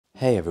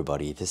Hey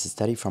everybody, this is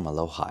Teddy from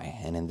Aloha,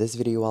 and in this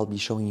video I'll be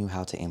showing you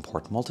how to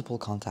import multiple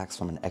contacts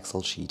from an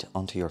Excel sheet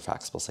onto your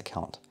Fax.Plus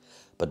account.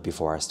 But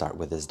before I start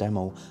with this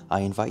demo,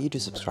 I invite you to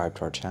subscribe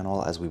to our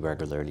channel as we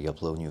regularly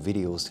upload new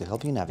videos to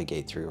help you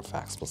navigate through your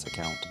Fax.Plus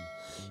account.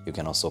 You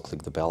can also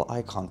click the bell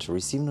icon to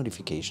receive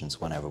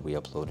notifications whenever we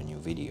upload a new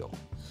video.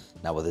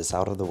 Now with this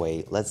out of the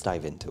way, let's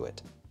dive into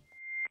it.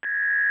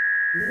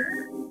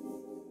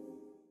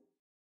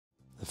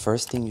 The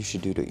first thing you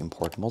should do to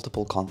import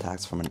multiple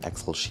contacts from an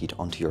Excel sheet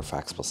onto your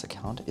Fax.Plus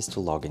account is to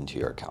log into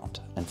your account.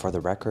 And for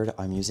the record,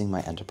 I'm using my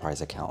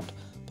enterprise account,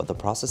 but the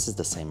process is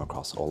the same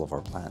across all of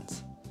our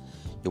plans.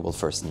 You will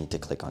first need to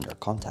click on your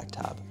Contact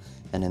tab,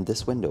 and in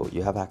this window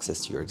you have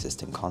access to your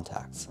existing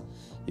contacts.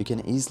 You can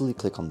easily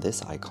click on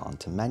this icon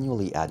to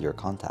manually add your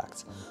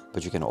contacts,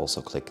 but you can also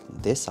click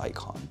this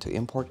icon to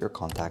import your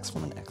contacts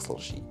from an Excel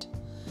sheet.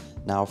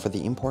 Now, for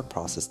the import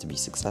process to be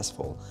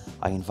successful,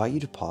 I invite you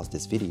to pause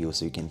this video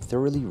so you can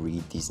thoroughly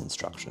read these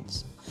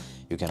instructions.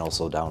 You can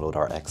also download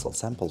our Excel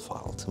sample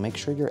file to make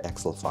sure your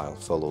Excel file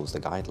follows the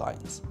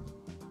guidelines.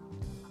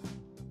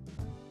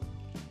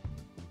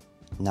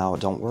 Now,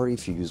 don't worry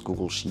if you use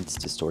Google Sheets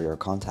to store your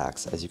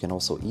contacts, as you can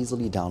also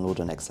easily download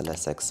an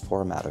XLSX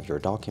format of your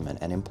document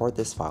and import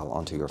this file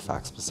onto your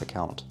Fax.Plus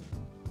account.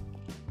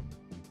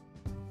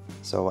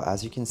 So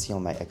as you can see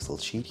on my Excel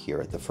sheet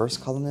here, the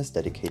first column is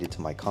dedicated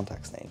to my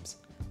contacts names.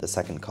 The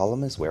second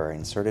column is where I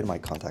inserted my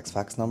contacts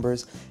fax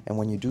numbers, and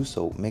when you do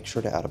so, make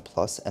sure to add a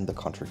plus and the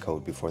country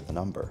code before the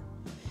number.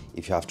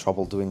 If you have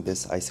trouble doing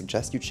this, I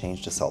suggest you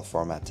change the cell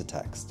format to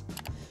text.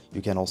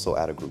 You can also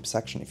add a group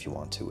section if you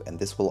want to, and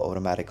this will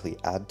automatically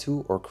add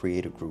to or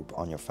create a group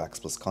on your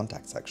Fax.Plus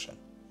contact section.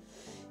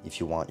 If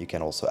you want, you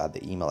can also add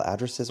the email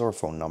addresses or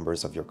phone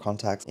numbers of your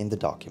contacts in the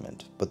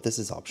document, but this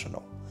is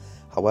optional.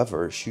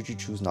 However, should you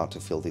choose not to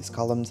fill these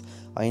columns,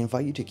 I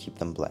invite you to keep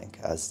them blank,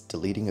 as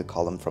deleting a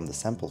column from the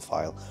sample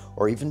file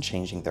or even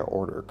changing their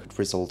order could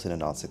result in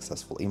an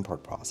unsuccessful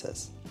import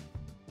process.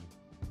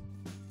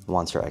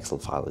 Once your Excel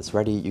file is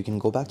ready, you can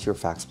go back to your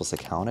Fax.Plus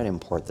account and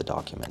import the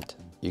document.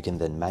 You can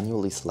then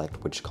manually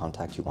select which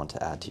contact you want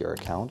to add to your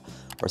account,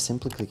 or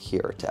simply click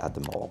here to add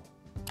them all.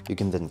 You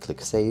can then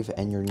click Save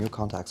and your new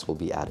contacts will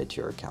be added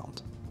to your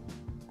account.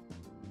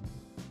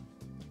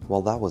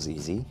 Well, that was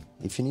easy.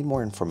 If you need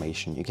more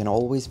information, you can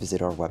always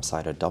visit our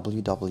website at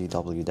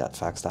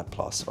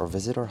www.fax.plus or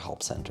visit our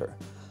help center.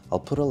 I'll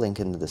put a link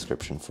in the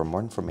description for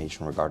more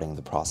information regarding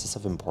the process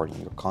of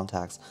importing your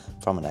contacts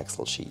from an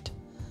Excel sheet.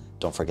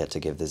 Don't forget to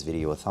give this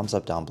video a thumbs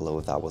up down below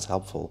if that was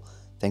helpful.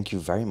 Thank you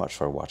very much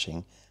for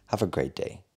watching. Have a great day.